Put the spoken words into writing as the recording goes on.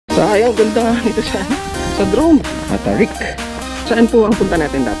Sayang, ganda nga nito sa drone. Matarik. Saan po ang punta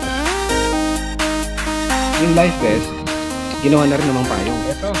natin dapat? Yung life vest, ginawa na rin namang payong.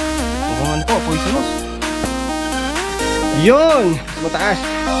 Ito. Mukhang po, poisonous. Yun! Mataas.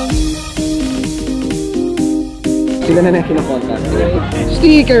 Sila na natin kinakontak.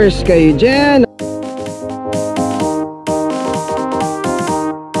 Stickers kayo dyan!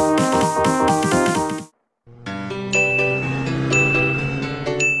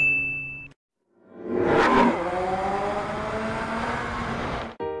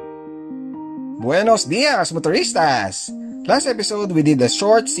 Buenos dias, motoristas! Last episode, we did a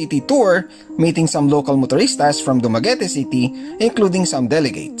short city tour, meeting some local motoristas from Dumaguete City, including some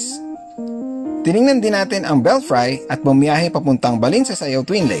delegates. Tiningnan din natin ang Belfry at bumiyahe papuntang Balinsasayao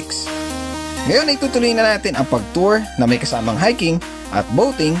Twin Lakes. Ngayon ay tutuloy na natin ang pag-tour na may kasamang hiking at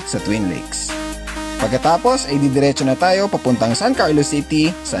boating sa Twin Lakes. Pagkatapos ay didiretso na tayo papuntang San Carlos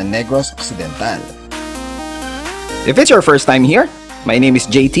City sa Negros Oriental. If it's your first time here, my name is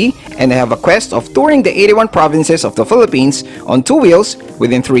JT and I have a quest of touring the 81 provinces of the Philippines on 2 wheels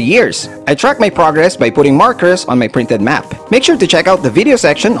within 3 years. I track my progress by putting markers on my printed map. Make sure to check out the video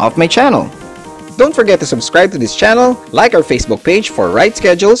section of my channel. Don't forget to subscribe to this channel, like our Facebook page for ride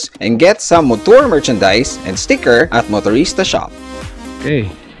schedules, and get some MoTour merchandise and sticker at Motorista Shop. Okay,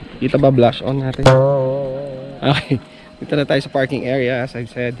 kita ba blush on natin? Okay, dito na tayo sa parking area. As I've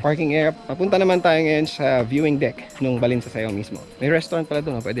said, parking area. Papunta naman tayo ngayon sa viewing deck ng Balinsasayao mismo. May restaurant pala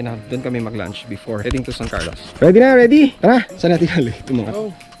doon. Pwede na doon kami mag-lunch before heading to San Carlos. Ready na, ready? Tara, saan natin hali? Tumungat.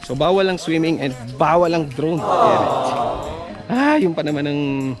 So bawal lang swimming and bawal lang drone. Yung pa naman ang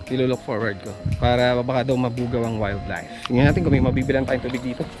nilolook forward ko. Para baka daw mabugaw ang wildlife. Tingnan natin kung may mabibilan tayong tubig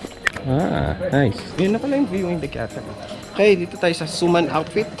dito. Nice. Yun na pala yung viewing deck yata. Okay, dito tayo sa Suman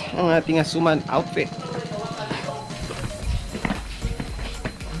outfit. Ang ating Suman outfit.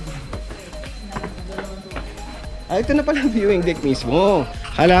 Ito na pala ang viewing deck mismo.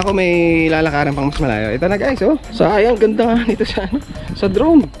 Kala ko may lalakaran pang mas malayo. Ito na guys, oh. Sayang, ganda nga nito sa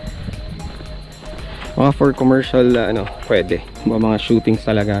drone. Mga for commercial, pwede. Mga shootings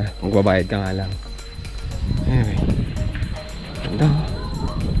talaga, magbabayad ka nga lang. Anyway, ganda.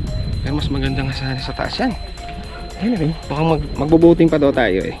 Pero mas maganda nga sa taas yan. Anyway, baka magbo-boating pa daw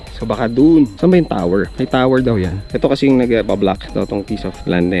tayo eh. So baka dun. Saan ba yung tower? May tower daw yan. Ito kasi yung nag-block daw tong piece of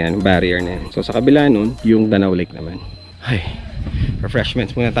land na yan, barrier na yan. So sa kabila nun, yung Danau Lake naman. Ay,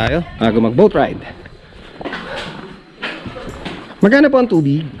 refreshments muna tayo bago mag-boat ride. Magkano po ang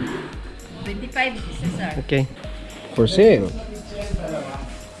tubig? 25 sir. Okay. For sale.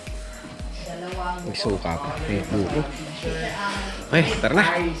 May suka pa. May buko. Okay, tara na.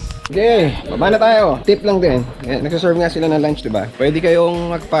 Okay, baba na tayo. Tip lang din. Nagsaserve nga sila ng lunch, diba? Pwede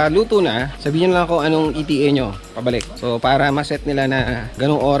kayong magpaluto na. Sabihin lang ako anong ETA nyo pabalik. So para maset nila na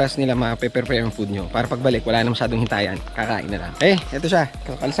ganong oras nila ma-prepare yung food nyo. Para pagbalik, wala na masyadong hintayan. Kakain na lang. Eh, ito siya.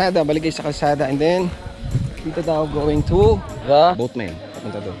 Kalsada. Balik kayo sa kalsada. And then, dito tayo going to the boatman.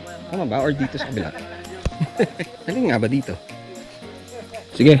 Papunta doon. Tama ba? Or dito sa kabila? Alin nga ba dito?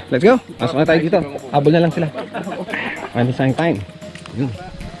 Sige, let's go. Pasok na tayo dito. Habol na lang sila. Pwede sayang time. Yun.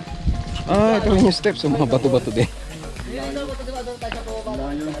 Ito rin yung steps. Mga bato-bato din.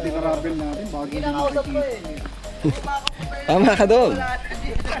 Tama ka doon.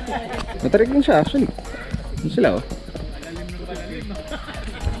 Matarik din siya actually. Yun sila oh.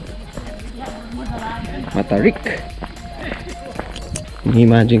 Matarik.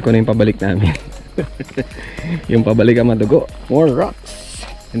 Imagine ko na yung pabalik namin. Yung pabalik ang madugo. More rocks.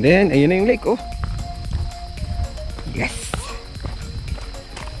 And then, ayun na yung lake oh. Yes.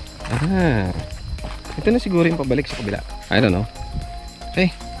 Ito na siguro yung pabalik sa kabila. I don't know.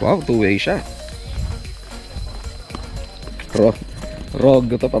 Okay. Wow, two-way siya. Rog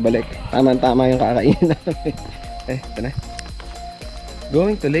ito pabalik. Tama-tama yung kakainin namin. Ito na.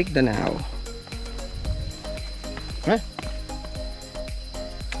 Going to Lake Danau.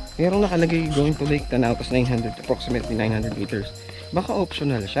 Merong nakalagay going to Lake Danau tapos 900, approximately 900 meters. Baka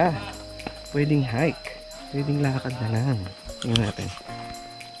optional siya. Pwedeng hike. Pwedeng lakad na lang. Tingnan natin.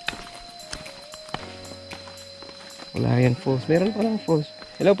 Wala yan falls. Meron pa lang falls.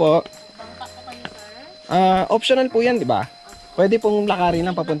 Hello po. Optional po yan, di ba? Pwede pong lakarin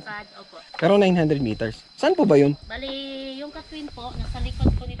lang papunta. Pero 900 meters. Saan po ba yun? Bali, yung Katwin po, nasa likod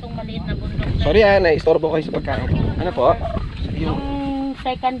po nitong maliit na bundok. Sorry na-istorbo kayo sa pagkain. Ano po? Yung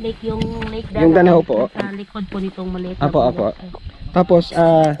second lake, yung Lake Danau. Yung Danau po. Sa likod po nitong maliit na Apo. bundok. Tapos,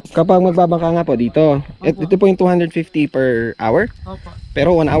 kapag magbabangka nga po dito, ito po yung 250 per hour. Opo.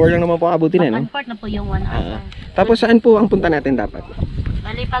 Pero 1 hour lang naman po abutin eh, no? Part na po yung 1 hour. Tapos, saan po ang punta natin dapat?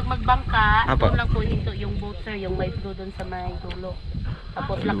 Bali, pag magbangka, Apo. doon lang po hinto yung boat, sir, yung may flow doon sa may dulo.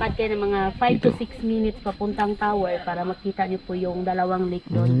 Tapos lakad kayo ng mga 5 to 6 minutes papuntang tower para makita niyo po yung dalawang lake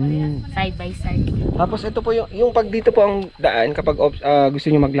doon, side by side. Tapos ito po yung pag dito po ang daan kapag gusto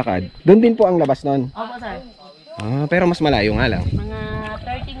niyo maglakad. Doon din po ang labas nun. Opo, sir. Pero mas malayo nga lang. Mga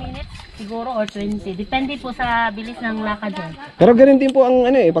 30 minutes siguro or 20. Depende po sa bilis ng lakad doon. Pero ganoon din po ang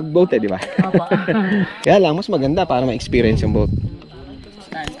pag boat di ba? Opo. Kaya lang mas maganda para ma-experience yung boat.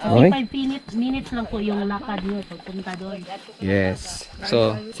 Okay. 5 minutes lang po yung lakad niyo pagpunta doon. Yes.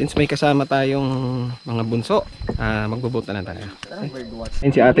 So, since may kasama tayong mga bunso, magbo-boat na lang tayo.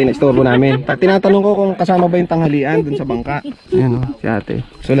 Ayun si ate na istorbo namin. Tinatanong ko kung kasama ba yung tanghalian dun sa bangka. Ayan si ate.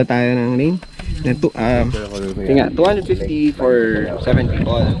 Sulat tayo ng name. Then, 250 for 7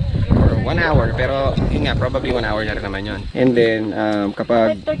 people for 1 hour. Pero yun nga, probably 1 hour na rin naman yun. And then,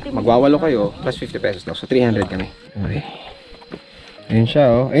 kapag magwawalo kayo, plus 50 pesos daw. So, 300 kami. Okay. Ayun siya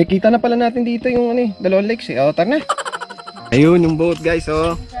oh. Kita na pala natin dito yung dalawang lakes eh. Tara na. Ayun yung boat guys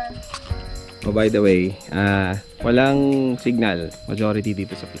oh. Oh by the way, walang signal majority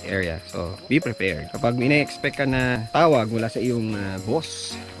dito sa area. So be prepared. Kapag may na-expect ka na tawag mula sa iyong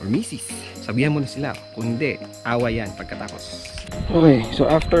boss or misis, sabihan mo na sila. Kung hindi, awa yan pagkatapos. Okay, so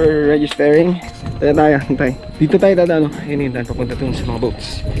after registering, tayo. Dito tayo dadaan. Hinintan papunta dun sa mga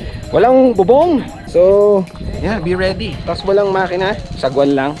boats. Walang bubong. So, yeah, be ready. Tapos walang makina,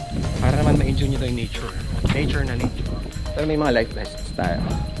 sagwan lang. Para naman ma-enjoy nyo yung nature. Nature na lake. Pero may mga life vests tayo.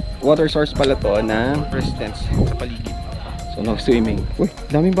 Water source pala to ng residents sa paligid. So, no swimming. Uy,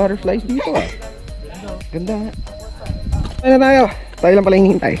 daming butterflies dito ah. Ganda nga. Ano na tayo? Tayo lang pala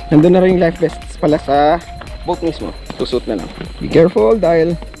hinihintay. Nandun na rin yung life vests pala sa boat mismo. Susot na lang. Be careful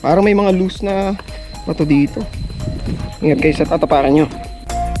dahil parang may mga loose na bato dito. Ingat kayo sa tatapakan nyo.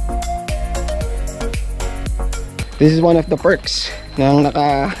 This is one of the perks ng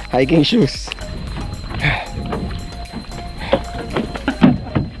naka-hiking shoes.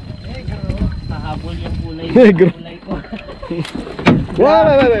 Mahabol yung kulay. Negro. Kulay ko.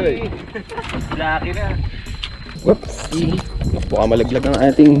 Wait. Laki na. Whoops. Baka malaglag ang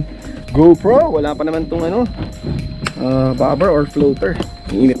ating GoPro. Wala pa naman tong bobber or floater.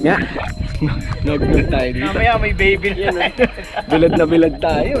 Init nga. Nag-bilad tayo dito. Mamaya may baby na. Bilad na bilad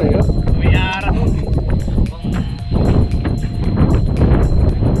tayo eh. May araw.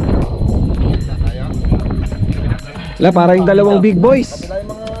 Wala, parang yung dalawang big boys.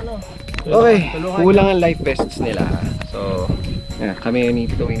 Okay, kulang ang life vests nila. So, yeah, kami ni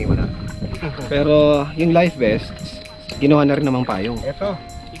Tito Winnie wala. Pero yung life vests, ginawa na rin namang payong. Ito.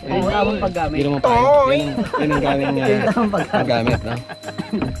 Yung tamang paggamit. Ginawa payong. Yun ang gamit, no?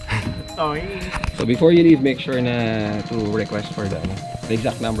 So before you leave, make sure na to request for the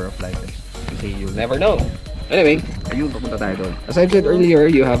exact number of life vests. Kasi you'll never know. Anyway, ayun, papunta tayo doon. As I said earlier,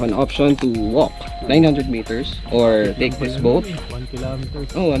 you have an option to walk 900 meters or take this boat. 1 kilometer.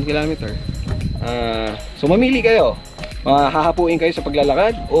 Oh, 1 kilometer. So mamili kayo. Hahapuin kayo sa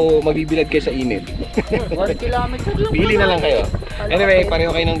paglalakad o magbibilad kayo sa init. 1 kilometer lang. Pili na lang kayo. Anyway,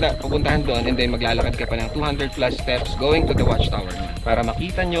 pareho kayo ng pupuntahan doon and then maglalakad ka pa ng 200 plus steps going to the watchtower para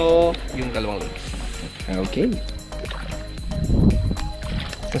makita nyo yung dalawang lakes. Okay.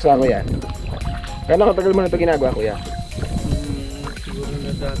 Gusto ko yan. Kailan katagal mo na ito ginagawa, kuya? Siguro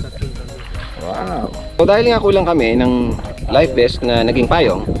na tatlong taon. Wow. So dahil nga kulang kami ng life vest na naging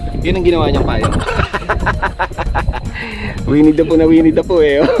payong, yun ang ginawa niyang payong. Winnie the Pooh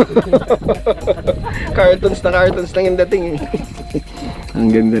eh. Cartoons lang yung dating eh.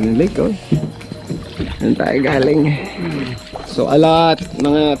 Ang ganda ng lake oh. Saan tayo galing? So a lot,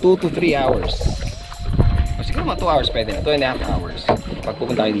 mga 2 to 3 hours. O siguro mga 2 hours pwede na, 2.5 hours. Pag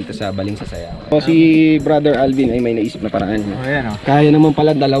pupunta kayo dito sa Balinsasayao. So si Brother Alvin ay may naisip na paraan. Ayan oh. Kaya naman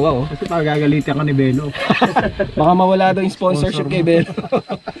pala dalawa oh. Kasi pagagalitan ko ni Belo. Baka mawala daw yung sponsorship kay Belo.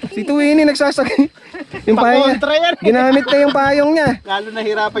 Si Tuwini nagsasakay. Yung payong niya. Ginamit na yung payong niya. Lalo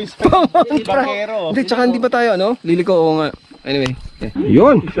nahirapan yung bakero. Hindi, tsaka hindi pa tayo ano? Liliko oo nga. Anyway.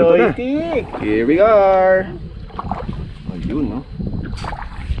 Yun. So, here we are. Ayun no.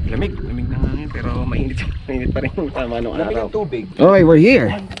 Lamig na hangin pero mainit pa rin yung tama nung araw. Lamig ang tubig. Okay, we're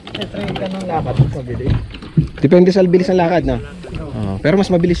here. Try ka ng lakad mabilis. Depende sa bilis ng lakad no? Pero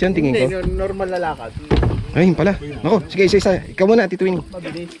mas mabilis yun tingin ko. Hindi, normal na lakad. Ayun pala. Nako, sige isa. Ikaw muna, Tito Winnie.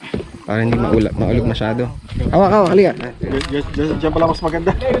 Mabilis. Para hindi maulog masyado. Hawak, halika. Diyan pala mas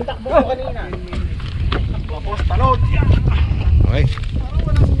maganda. Yung takbo ko kanina. Tapos talod. Okay.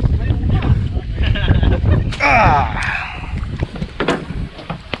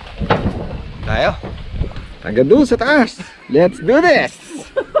 Tayo. Hanggang doon sa taas. Let's do this.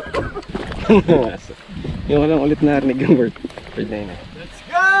 Yung lang ulit narinig yung word na yun.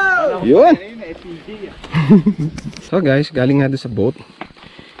 Yun. So guys, galing nga doon sa boat.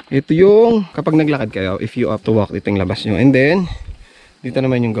 Ito yung kapag naglakad kayo, if you have to walk, dito yung labas nyo. And then, dito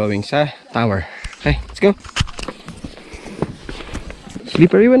naman yung going sa tower. Okay, let's go.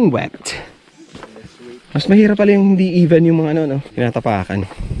 Slippery when wet. Mas mahirap pala yung hindi even yung mga ano, no? Tinatapakan.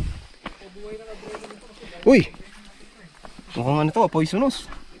 Uy! Mukhang ano to, poisonous.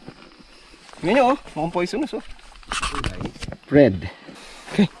 Tingnan nyo, oh. Mukhang poisonous, oh. Red.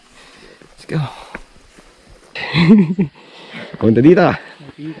 Okay. Let's go. Punta dito.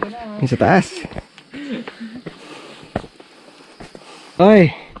 Yung sa taas.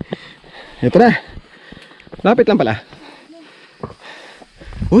 Ay. Ito na. Lapit lang pala.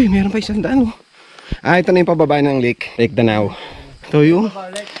 Uy, meron pa isang daan, oh. Ah, ito na yung pababa ng lake. Lake Danao. Ito yung...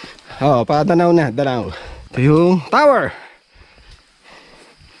 Oo, pa Danao na. Danao. Ito yung tower.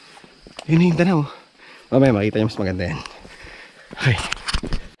 Yun yung Danao. Mamaya makita nyo mas maganda yan. Okay.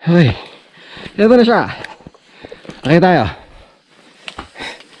 Okay. Ito na siya. Okay tayo.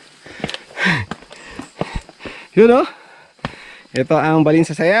 Yun, oh. Ito ang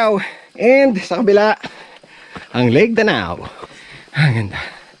Balinsasayao. And sa kabila, ang Lake Danao. Ang ganda.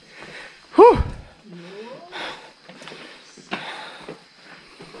 Whew!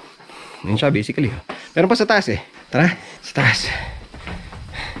 Yun siya basically. Meron pa sa taas eh. Tara, sa taas.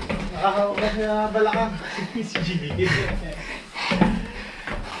 Nakakawag na balakang si Jimmy.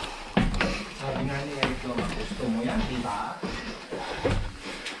 Sabi nga niya ito, gusto mo yan, diba?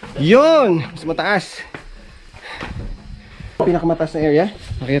 Yun! Mas mataas. Pinakamataas na area.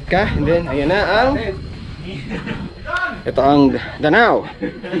 Makiyat ka. And then, ayan na ang... Ito ang Danao.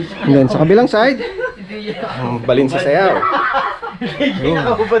 And then, sa kabilang side, ang Balinsasayao.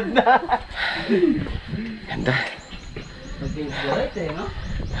 Nakakubad na. Ganda.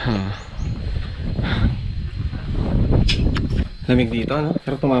 Lamig dito, no?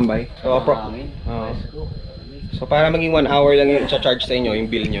 Pero tumambay. So para maging 1 hour lang yung charge sa inyo, yung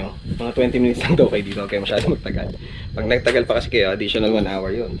bill nyo, mga 20 minutes lang daw kayo dito, kaya masyado magtagal. Pag nagtagal pa kasi kayo, additional 1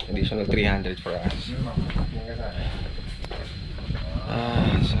 hour yun. Additional 300 for us.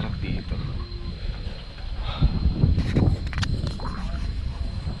 Ah, sarap dito.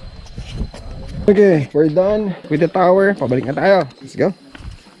 Okay, we're done with the tower. Pabalik na tayo. Let's go.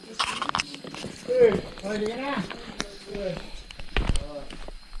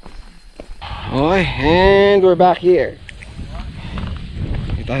 Okay, and we're back here.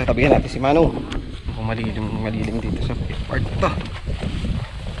 Ito, tabihan natin si Manong. Kung malilim dito sa part ito.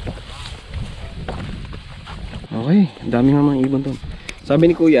 Okay, dami nga mga ibon doon. Sabi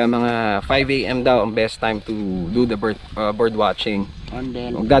ni Kuya, mga 5 AM daw ang best time to do the bird watching.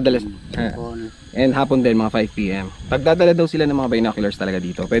 Magdadala, and hapon din mga 5 PM. Pagdadala daw sila ng mga binoculars talaga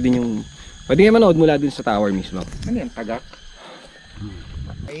dito. Pwede nga manood mula dun sa tower mismo. Ano yan, tagak?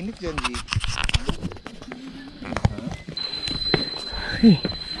 Mainit yan, G. Hey.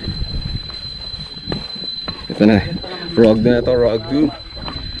 Ito na, frog na to, frog 2.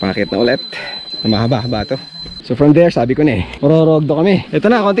 Pakit na ulit. Mahaba-haba to. So from there, sabi ko na eh, rorog do kami. Ito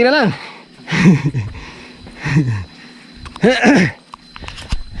na, konti na lang.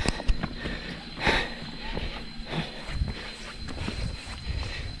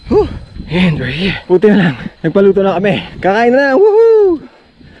 And we're here. Puti na lang. Nagpaluto na kami. Kakain na. Woohoo!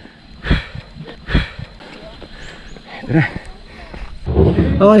 Ito na.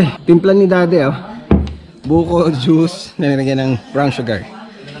 Okay. Timplan ni Daddy, oh. Buko juice na nilagyan ng brown sugar.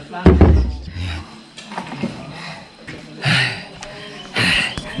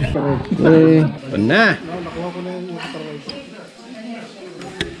 Okay. Ito na.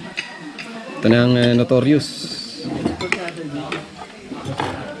 Ito na ang notorious.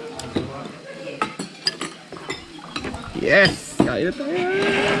 Yes! Kain na tayo!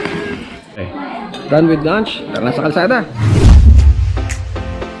 Okay. Done with lunch. Tara na sa kalsada.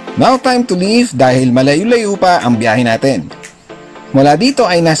 Now time to leave dahil malayo-layo pa ang biyahe natin. Mula dito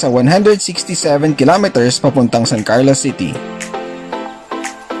ay nasa 167 kilometers papuntang San Carlos City.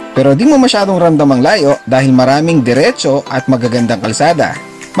 Pero di mo masyadong ramdam ang layo dahil maraming diretso at magagandang kalsada.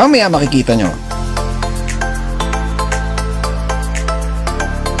 Mamaya makikita nyo.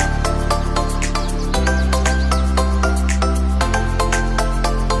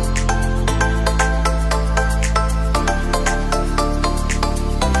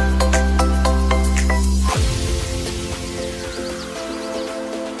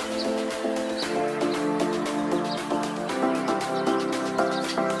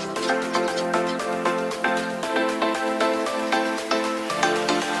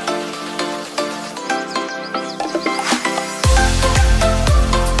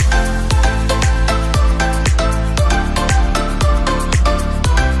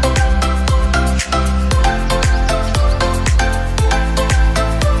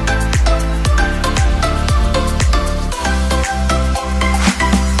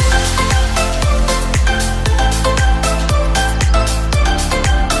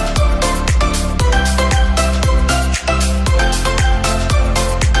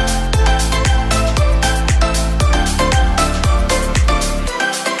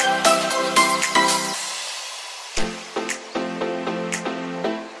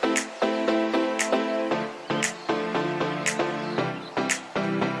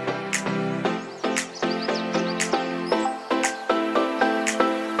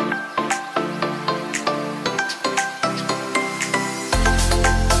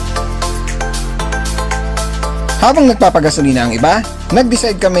 Habang nagpapagasolina ang iba,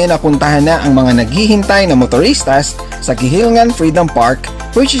 nag-decide kami na puntahan na ang mga naghihintay na motoristas sa Guihulngan Freedom Park,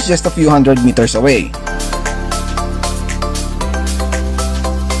 which is just a few hundred meters away.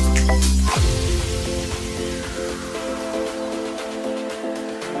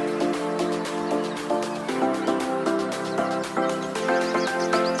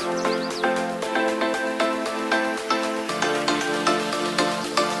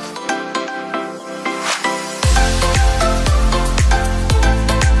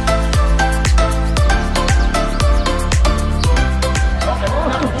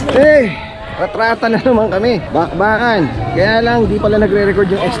 Hey! Ratrata na naman kami. Bakbakan. Kaya lang, di pala nagre-record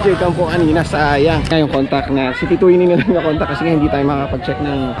yung SJ cam po kanina. Sayang. Yung contact na, si Tito Ini na lang na contact kasi hindi tayo makapag-check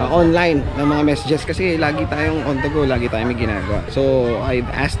ng online ng mga messages kasi lagi tayong on the go, lagi tayong may ginagawa. So, I've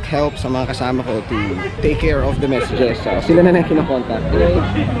asked help sa mga kasama ko to take care of the messages. So, sila na lang kinakontact. Anyway,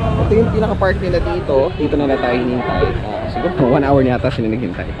 ito yung pinaka-park nila dito. Dito na tayo hinintay. Siguro 1 hour niya ata sila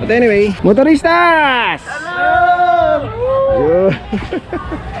naghintay. But anyway, motoristas! Hello!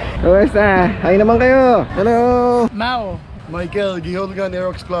 Kumusta? Hi naman kayo! Hello! Mau, Michael, Guihulngan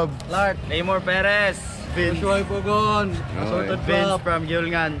Aerox Club. Lark, Raymore Perez, Joshua Pugon, Okay. Vince from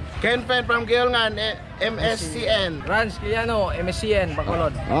Guihulngan, Ken Fen from Guihulngan, MSCN. Rans Kiyano, MSCN,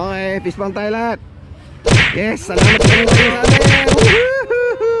 Bacolod. Okay, peace bang tayo lahat? Yes, salamat po rin sa atin!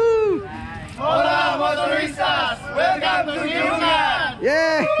 Woohoo! Hola, motoristas! Welcome to Guihulngan!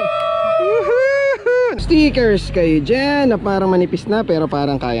 Yeah! Woohoo! Stickers kayo dyan na parang manipis na pero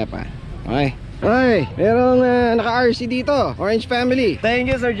parang kaya pa. Okay. Okay, merong naka-RC dito. Orange Family. Thank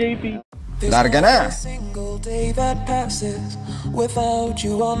you, Sir JP. Larga na! Single day that passes without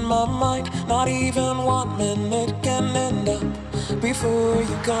you on my mind. Not even 1 minute can end up before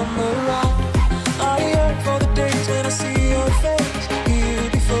you come around. I yearn for the days when I see your face here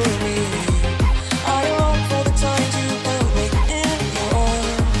before me. I long for the times you held me in your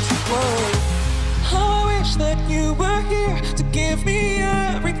arms. Whoa. How I wish that you were here to give me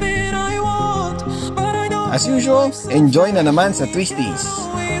everything I want. But I know As usual, enjoy na naman sa Twisties.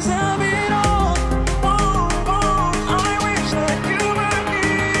 always have it all. Whoa, whoa, I wish that you were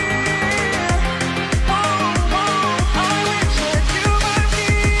here. Whoa, whoa, I wish that you were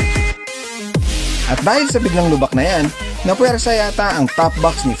here. At dahil sa biglang lubak na yan, napuwersa yata ang top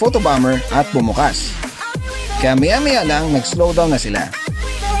box ni Photobomber at bumukas. Kaya maya-maya lang nag-slow down na sila.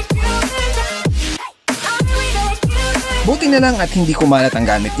 Buti na lang at hindi kumalat ang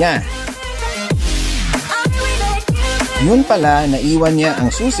gamit niya. Yun pala, naiwan niya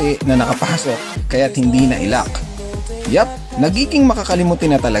ang susi na nakapasok kaya't hindi na ilak. Yup, nagiging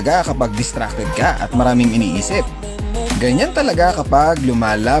makakalimutin na talaga kapag distracted ka at maraming iniisip. Ganyan talaga kapag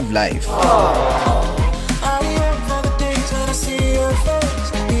lumalove life. I yearn for the days when I see your face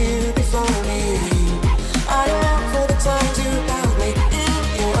here before me. I long for the times you held me in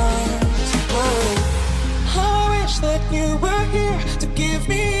your arms. Whoa. How I wish that you were here to give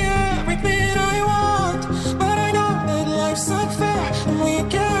me everything I want. But I know that life's unfair and we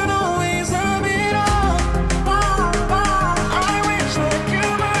can't always have it all. Whoa, whoa, I wish that you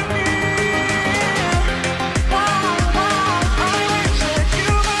were here. Whoa, whoa, I wish that you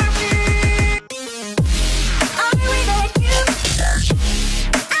were here.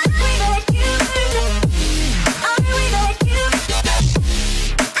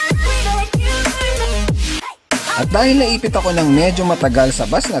 At dahil naipit ako ng medyo matagal sa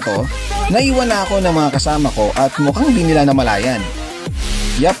bus na to, naiwan na ako ng mga kasama ko at mukhang di nila namalayan.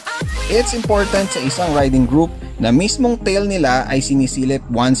 Yup, it's important sa isang riding group na mismong tail nila ay sinisilip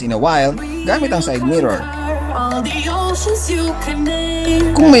once in a while gamit ang side mirror.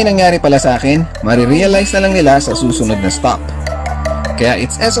 Kung may nangyari pala sa akin, marirealize na lang nila sa susunod na stop. Kaya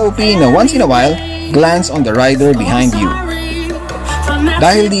it's SOP na once in a while, glance on the rider behind you.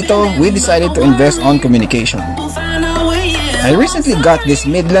 Dahil dito, we decided to invest on communication. I recently got this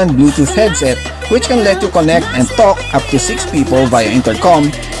Midland Bluetooth headset which can let you connect and talk up to 6 people via intercom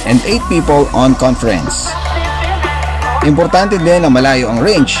and 8 people on conference. Importante din na malayo ang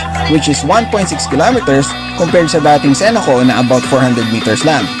range, which is 1.6 kilometers compared sa dating Senaco na about 400 meters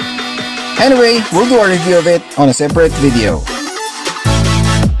lang. Anyway, we'll do a review of it on a separate video.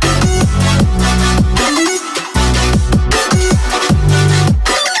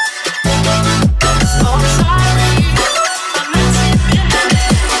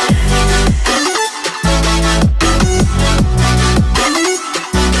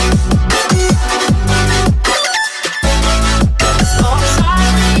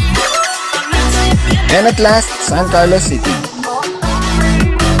 And at last, San Carlos City.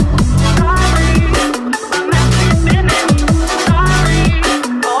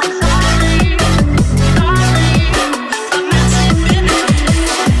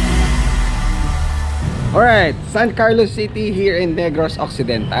 Alright, San Carlos City here in Negros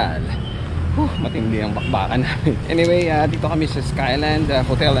Occidental. Matindi ang bakbakan namin. Anyway, dito kami sa Skyland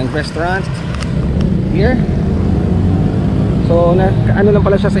Hotel and Restaurant here. So, ano lang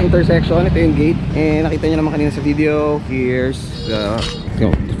pala siya sa intersection. Ito yung gate. Nakita nyo naman kanina sa video. Here's the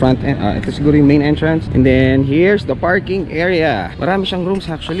front end. Ito siguro yung main entrance. And then, here's the parking area. Marami siyang rooms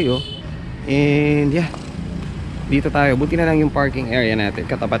actually, oh. And yeah, dito tayo. Buti na lang yung parking area natin.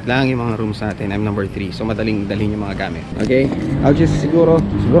 Katapat lang yung mga rooms natin. I'm number 3. So madaling dalhin yung mga gamit. Okay? I'll just siguro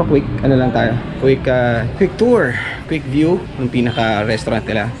quick ano lang tayo. Quick tour. Quick view ng pinaka restaurant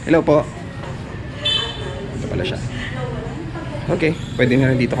nila. Hello po. Ito pala siya. Okay. Pwede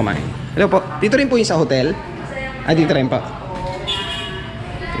na rin dito kumain. Hello po. Dito rin po yung sa hotel. Dito rin po.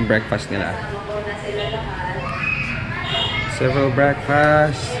 Yung breakfast nila. Several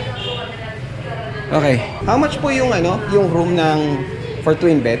breakfast. Okay. How much po yung yung room for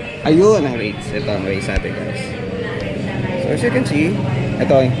twin bed? Ayun ang rates. Ito ang rates natin, guys. So as you can see,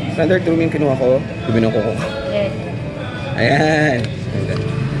 ito standard room yung kinuha ko. Binuko ko. Ayan.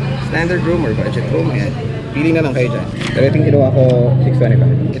 Standard room or budget room. Ayan. Pili na lang kayo dyan. Pero ito yung kinuha ko,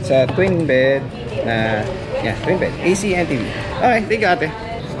 $625. It's a twin bed twin bed. AC and TV. Okay, thank you ate.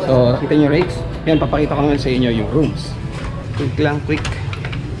 So, kita nyo rates. Yan, papakita ko naman sa inyo yung rooms. Quick lang, quick.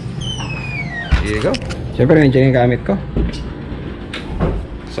 Here you go. Siyempre, nandiyan yung gamit ko.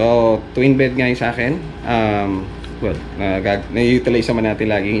 So, twin bed nga yung sa akin. Well, na-utilize naman natin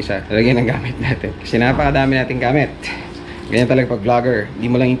laging isa. Lagyan ng gamit natin. Kasi napakadami nating gamit. Ganyan talaga pag vlogger. Hindi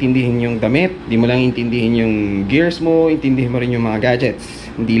mo lang intindihin yung damit. Hindi mo lang intindihin yung gears mo. Intindihin mo rin yung mga gadgets.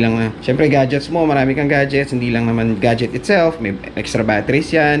 Hindi lang, siyempre gadgets mo, marami kang gadgets. Hindi lang naman gadget itself. May extra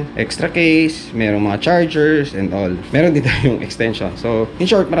batteries yan, extra case, merong mga chargers and all. Meron din tayong extension. So, in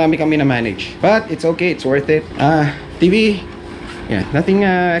short, marami kami na manage. But, it's okay, it's worth it. TV, yeah, nothing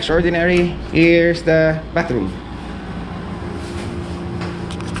extraordinary. Here's the bathroom.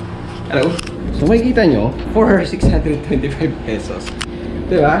 Hello? So, makikita nyo, for 625 pesos.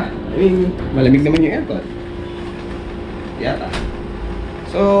 Diba? I mean, malamig naman yung aircon. Yata.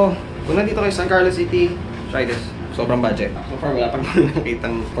 So, kung nandito kayo sa San Carlos City, try this. Sobrang budget. So far, wala pang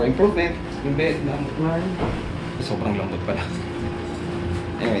nakitang for improvement. Yung bed, lambot. Sobrang lambot pala.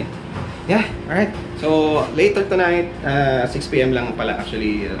 Anyway. Yeah, alright. So, later tonight, 6 PM lang pala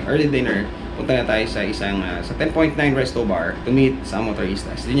actually, early dinner. Punta na tayo sa isang, sa 10.9 Resto Bar to meet sa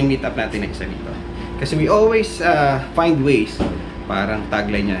motoristas. Yun yung meet up natin na isa dito. Kasi we always find ways. Parang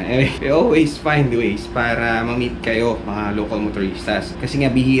tagline niya. Anyway, we always find ways para ma-meet kayo, mga local motoristas. Kasi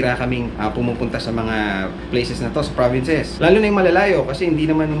nga bihira kaming pumupunta sa mga places na to, sa provinces. Lalo na yung malalayo kasi hindi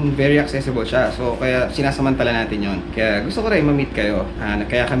naman very accessible siya. So, kaya sinasamantala natin yon. Kaya gusto ko rin ma-meet kayo.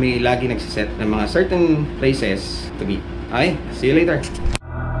 Kaya kami lagi nagsiset ng mga certain places to meet. Okay, see you later.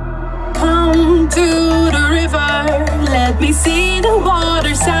 Come to the river, let me see the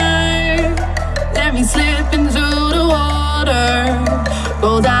water side. Let me slip into the water,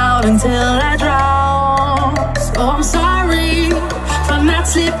 go down until I drown. So I'm sorry for not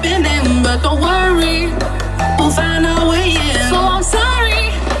slipping in, but don't worry, we'll find our way in. So I'm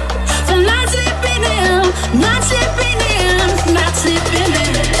sorry for not slipping in, not slipping in, not slipping in.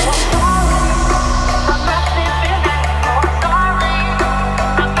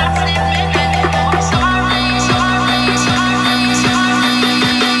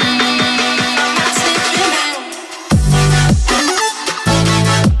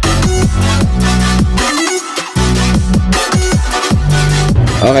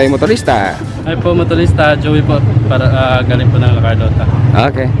 Okay, motorista. Ay po, motorista. Joey po. Para galing po ng Carlota.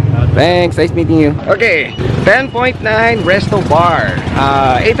 Okay. Thanks. Nice meeting you. Okay. 10.9 Resto Bar.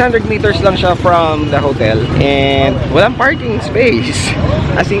 800 meters lang siya from the hotel. And walang parking space.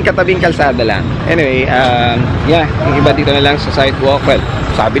 As in, katabing kalsada lang. Anyway, yeah. Yung iba dito na lang sa sidewalk. Well,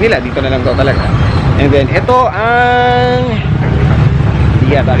 sabi nila, dito na lang daw talaga. And then, ito ang...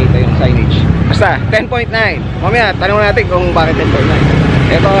 Hindi yata kita yung signage. Basta, 10.9. Mamaya, tanong natin kung bakit 10.9.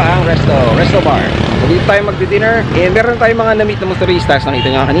 Ito ang Resto Bar. So, dito tayo magdi-dinner. And meron tayong mga na-meet na motoristas. Nakita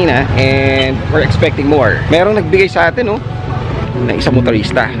nyo kanina. And we're expecting more. Merong nagbigay sa atin, na isang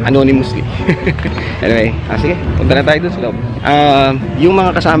motorista. Anonymously. Anyway, sige. Punta na tayo dun sa loob. Yung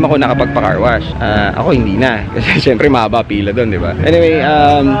mga kasama ko nakapagpa-car wash. Ako hindi na. Kasi syempre mahaba pila dun, di ba? Anyway,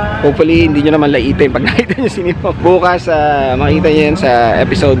 hopefully hindi nyo naman laitin pag nakita nyo si Nino. Bukas, makita nyo yan sa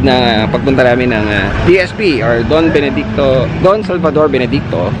episode na pagpunta namin ng DSP or Don Salvador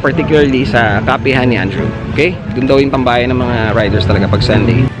Benedicto, particularly sa kapihan ni Andrew. Okay? Doon daw yung tambayan ng mga riders talaga pag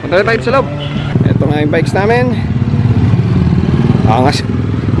Sunday. Punta na tayo sa loob. Ito nga yung bikes namin. Angas,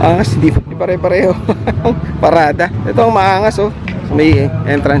 hindi pare-pareho. Parada. Ito ang maangas, sa may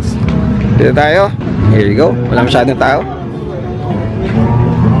entrance. Dito tayo. Here you go. Wala masyadong tao.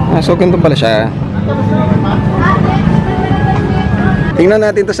 So ganito pala siya. Tingnan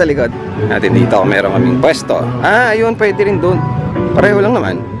natin to sa likod. Natin dito, meron kaming pwesto. Ayun, pwede rin doon. Pareho lang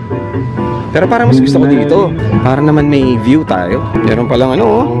naman. Pero parang mas gusto ko dito. Para naman may view tayo. Meron palang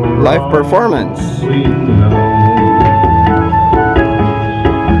live performance.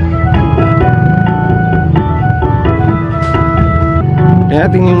 Kaya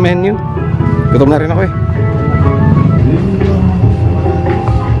natin yung menu. Gutom na rin ako eh.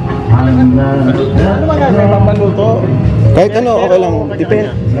 Kahit okay lang.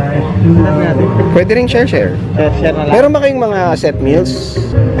 Depende. Pwede rin share. Meron ba kayong mga set meals?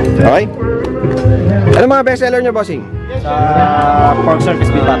 Okay. Ano mga bestseller nyo, bossing? Pork sir,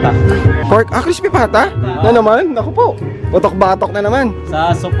 crispy pata. Pork? Crispy pata? Na naman? Naku po. Batok-batok na naman.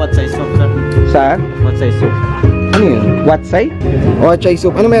 Sa soup, what size soup sir? Sa? What size soup? Ano yun? Watsay? Wachai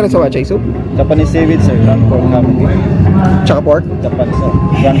soup. Ano meron sa wachai soup? Japanese seaweed sir, ground pork ham. Tsaka pork? Japanese sir,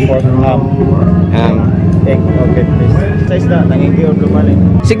 ground pork ham. Egg, okay please. Size na, nangingiyon lumalim.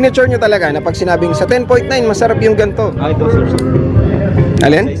 Signature nyo talaga na pag sinabing sa 10.9 masarap yung ganito. Ito sir.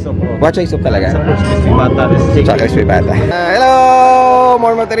 Alin? Wachai soup talaga. Sa crispy pata. Sa crispy pata. Hello!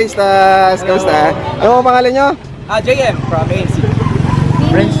 More motoristas! Kamusta? Ano ang pangalan nyo? JM from ANC.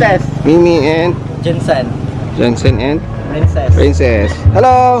 Princess. Mimi and Jensen. Jensen and Princess.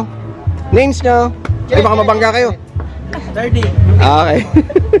 Hello! Names nyo? Di baka mabangga kayo? 30. Okay.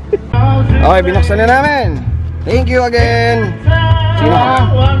 Okay, binuksan na namin. Thank you again. Sino ka?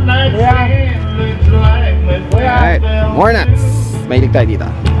 Alright, more nuts. Mahilig tayo dito.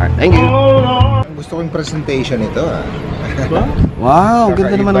 Alright, thank you. Gusto ko yung presentation ito Wow,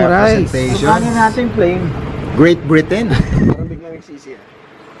 ganda naman ng rice. Presentation. natin plain. Great Britain. Parang biglang nagsisi.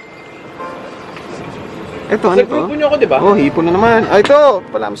 Ito, ano to? Hipon nyo ako, diba? Oh, hipon na naman. Ito,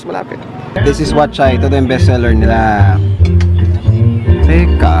 pala mas malapit. This is what siya. Ito yung bestseller nila.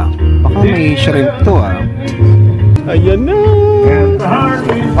 Teka, baka may shrimp to Ayan na.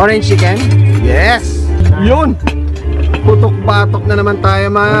 Orange chicken? Yes! Yun! Putok-batok na naman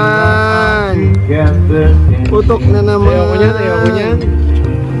tayo, man! Putok na naman.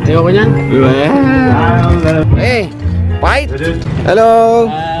 Ayoko niyan. Hey! Fight!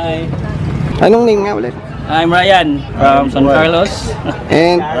 Hello! Hi. Anong name nga ulit? I'm Ryan from San Carlos.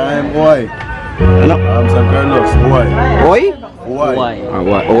 And? I'm Oy. Ano? I'm San Carlos. Oy. Oy?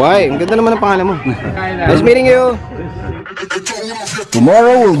 Oy. Oy. Ang ganda naman ang pangalan mo. Nice meeting you!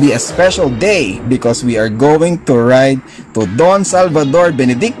 Tomorrow will be a special day because we are going to ride to Don Salvador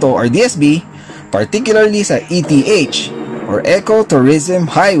Benedicto or DSB, particularly sa ETH or Eco Tourism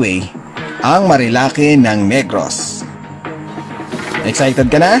Highway, ang Marilaque ng Negros.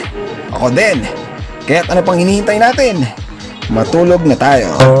 Excited ka na? Ako din. Kaya't ano pang hinihintay natin? Matulog na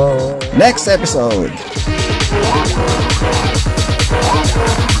tayo. Next episode.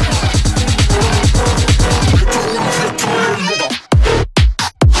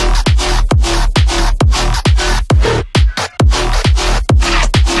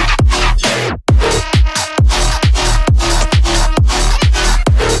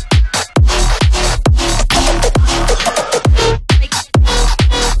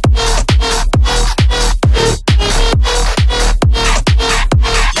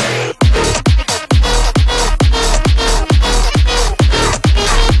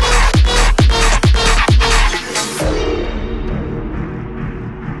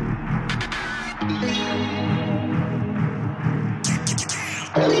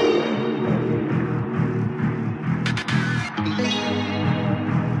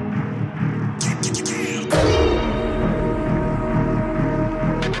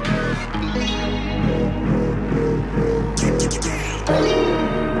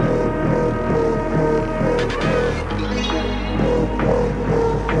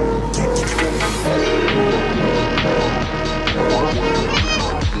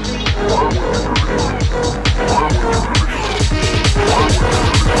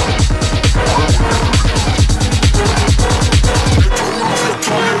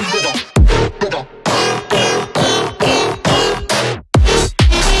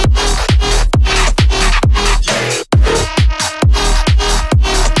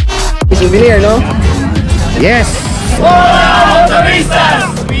 Souvenir, no? Yes! Hola,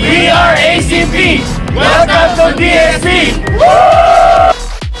 motoristas! We are ACP! Welcome to DSP! Woo!